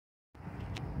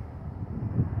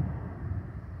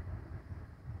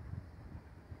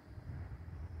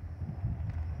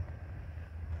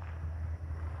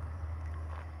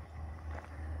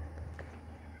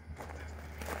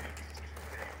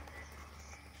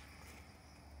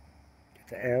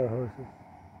The air hoses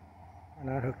are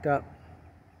not hooked up.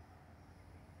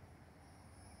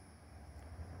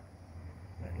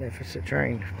 Magnificent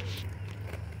train.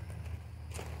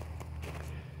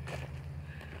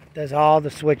 Does all the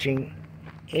switching.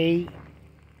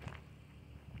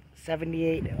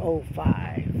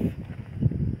 A7805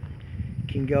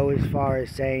 can go as far as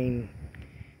saying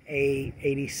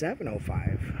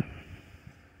A8705.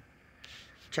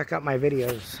 Check out my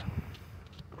videos.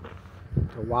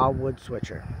 The Wildwood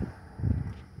Switcher.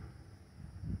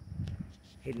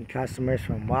 Hitting customers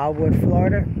from Wildwood,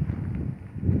 Florida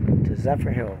to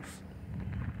Zephyr Hills.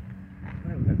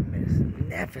 What a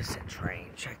magnificent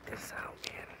train. Check this out,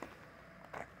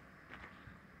 man.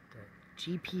 The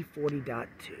GP40.2.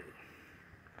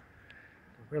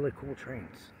 Really cool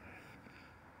trains.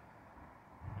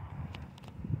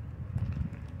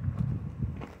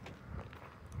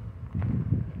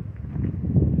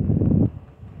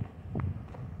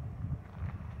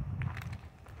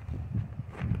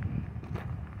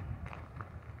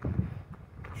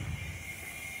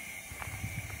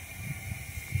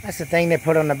 That's the thing they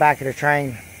put on the back of the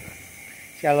train.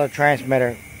 It's got a little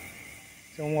transmitter.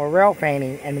 So when we're rail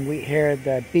fanning and we hear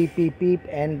the beep, beep, beep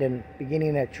and the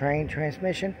beginning of the train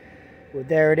transmission, well,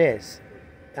 there it is.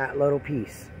 That little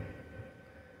piece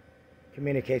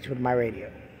communicates with my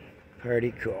radio.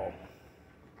 Pretty cool.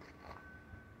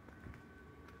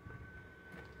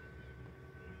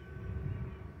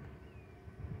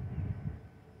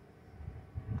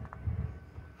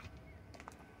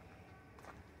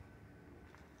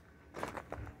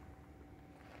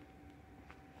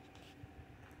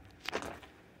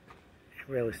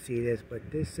 Really see this, but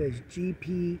this says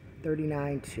GP392.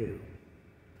 There you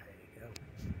go.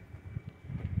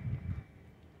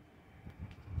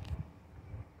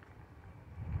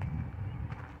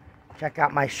 Check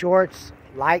out my shorts,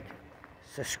 like,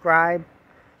 subscribe,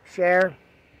 share,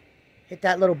 hit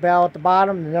that little bell at the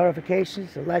bottom, the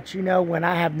notifications to let you know when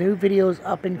I have new videos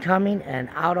up and coming and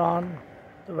out on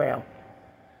the rail.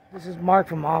 This is Mark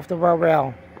from Off the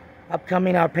Rail.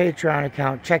 Upcoming our Patreon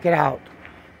account. Check it out.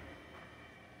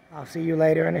 I'll see you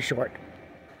later in a short.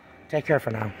 Take care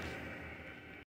for now.